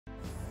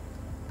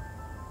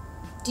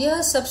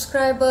Dear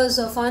subscribers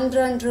of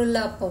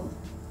Antantulla Appam,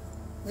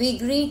 we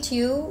greet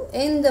you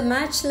in the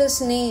matchless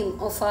name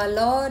of our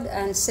Lord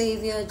and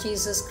Savior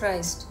Jesus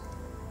Christ.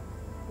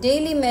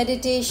 Daily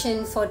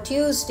meditation for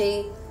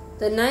Tuesday,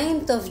 the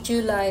 9th of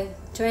July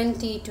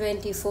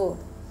 2024.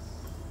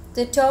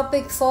 The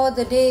topic for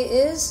the day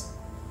is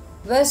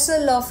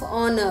Vessel of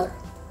Honor.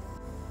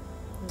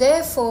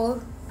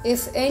 Therefore,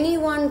 if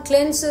anyone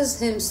cleanses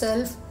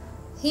himself,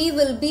 he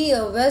will be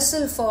a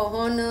vessel for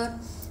honor,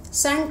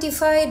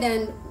 sanctified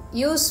and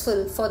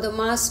useful for the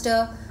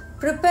Master,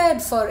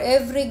 prepared for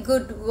every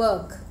good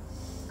work.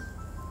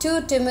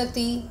 2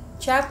 Timothy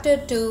chapter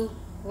 2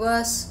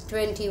 verse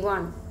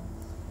 21.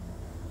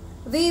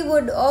 We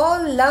would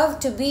all love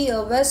to be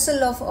a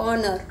vessel of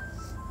honor.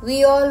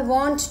 We all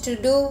want to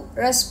do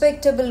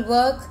respectable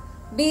work,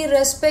 be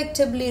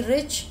respectably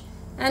rich,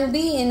 and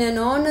be in an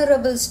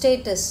honorable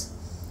status.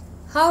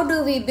 How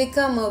do we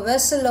become a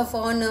vessel of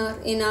honor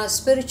in our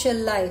spiritual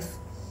life?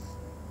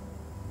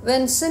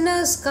 When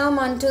sinners come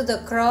unto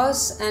the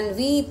cross and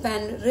weep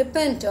and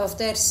repent of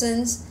their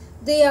sins,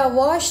 they are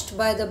washed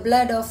by the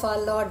blood of our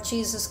Lord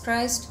Jesus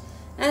Christ,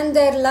 and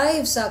their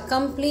lives are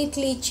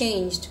completely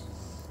changed.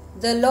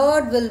 The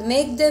Lord will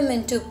make them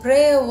into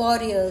prayer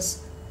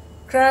warriors.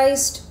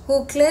 Christ,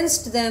 who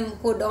cleansed them,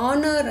 would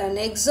honor and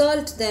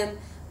exalt them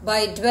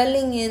by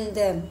dwelling in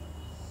them.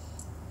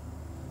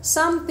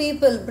 Some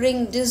people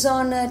bring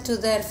dishonor to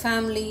their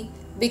family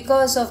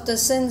because of the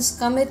sins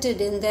committed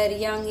in their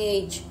young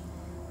age.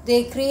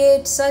 They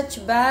create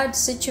such bad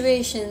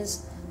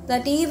situations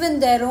that even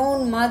their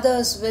own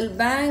mothers will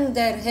bang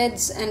their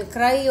heads and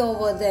cry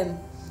over them.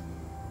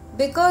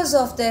 Because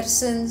of their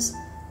sins,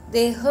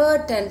 they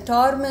hurt and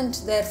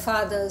torment their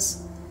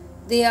fathers.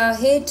 They are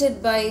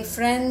hated by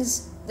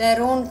friends, their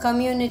own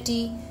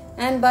community,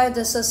 and by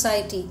the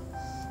society.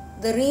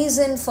 The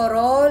reason for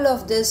all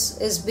of this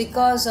is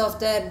because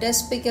of their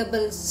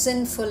despicable,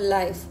 sinful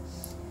life.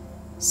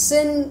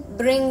 Sin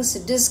brings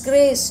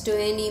disgrace to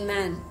any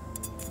man.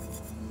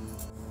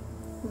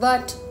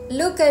 But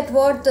look at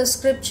what the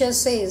scripture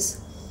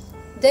says.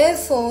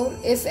 Therefore,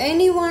 if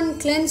anyone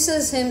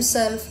cleanses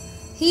himself,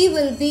 he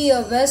will be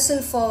a vessel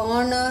for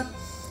honor,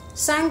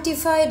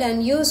 sanctified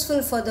and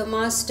useful for the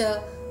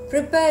Master,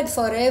 prepared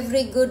for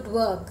every good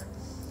work.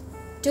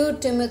 2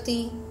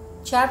 Timothy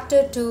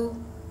chapter 2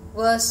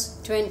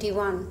 verse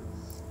 21.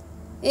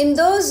 In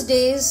those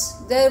days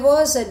there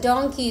was a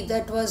donkey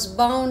that was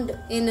bound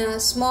in a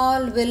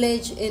small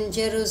village in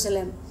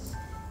Jerusalem.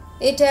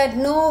 It had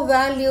no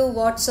value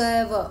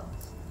whatsoever.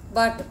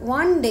 But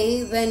one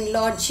day when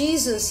Lord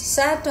Jesus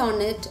sat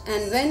on it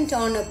and went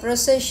on a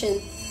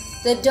procession,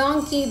 the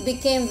donkey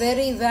became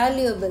very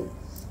valuable.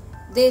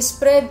 They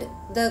spread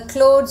the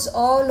clothes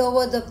all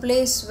over the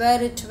place where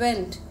it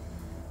went.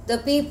 The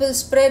people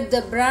spread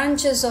the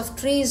branches of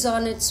trees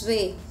on its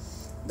way.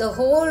 The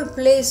whole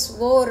place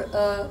wore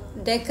a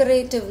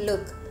decorative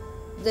look.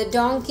 The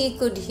donkey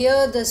could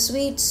hear the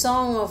sweet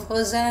song of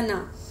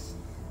Hosanna.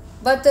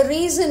 But the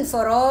reason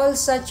for all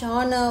such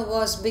honor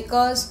was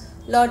because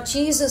Lord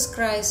Jesus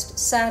Christ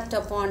sat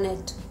upon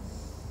it.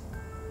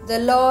 The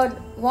Lord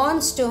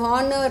wants to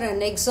honor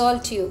and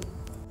exalt you.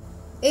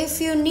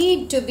 If you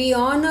need to be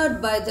honored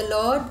by the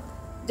Lord,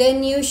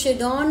 then you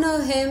should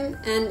honor Him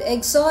and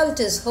exalt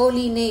His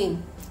holy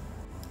name.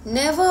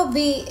 Never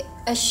be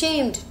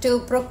ashamed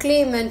to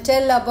proclaim and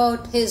tell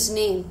about His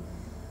name.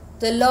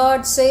 The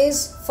Lord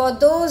says, "For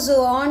those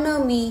who honor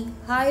me,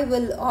 I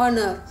will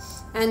honor,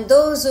 and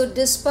those who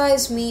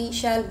despise me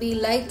shall be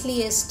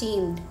lightly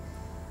esteemed."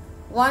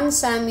 1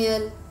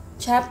 Samuel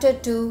chapter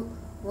 2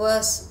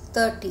 verse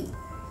 30.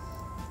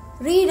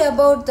 Read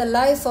about the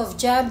life of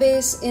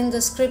Jabez in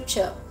the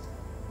scripture.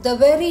 The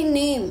very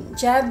name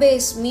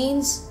Jabez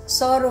means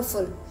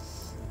sorrowful.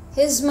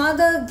 His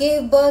mother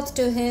gave birth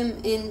to him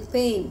in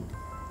pain.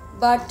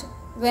 But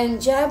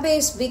when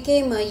Jabez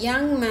became a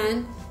young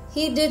man,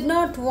 he did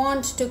not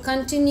want to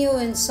continue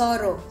in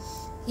sorrow.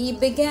 He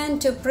began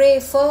to pray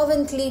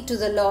fervently to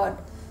the Lord,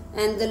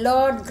 and the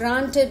Lord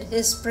granted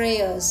his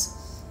prayers.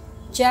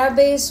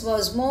 Jabez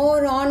was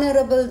more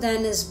honorable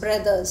than his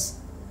brothers.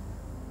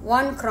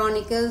 1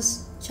 Chronicles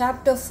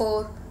chapter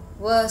 4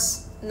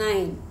 verse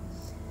 9.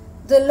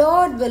 The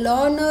Lord will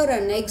honor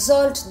and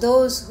exalt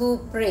those who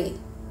pray.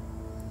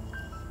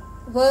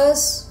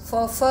 Verse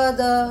for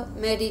further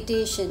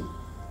meditation.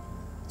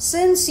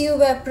 Since you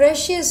were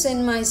precious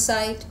in my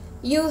sight,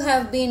 you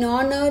have been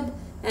honored,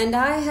 and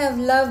I have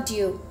loved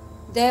you.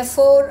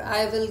 Therefore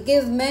I will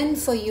give men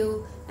for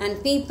you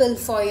and people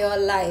for your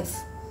life.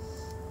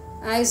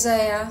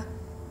 Isaiah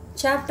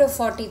chapter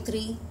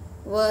 43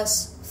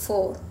 verse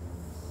 4.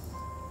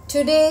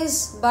 Today's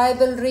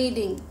Bible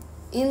reading.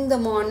 In the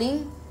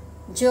morning,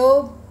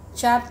 Job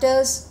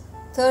chapters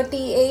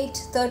 38,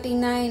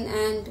 39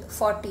 and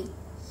 40.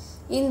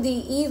 In the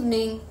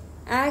evening,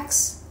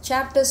 Acts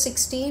chapter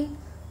 16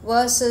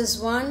 verses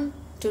 1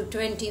 to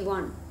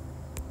 21.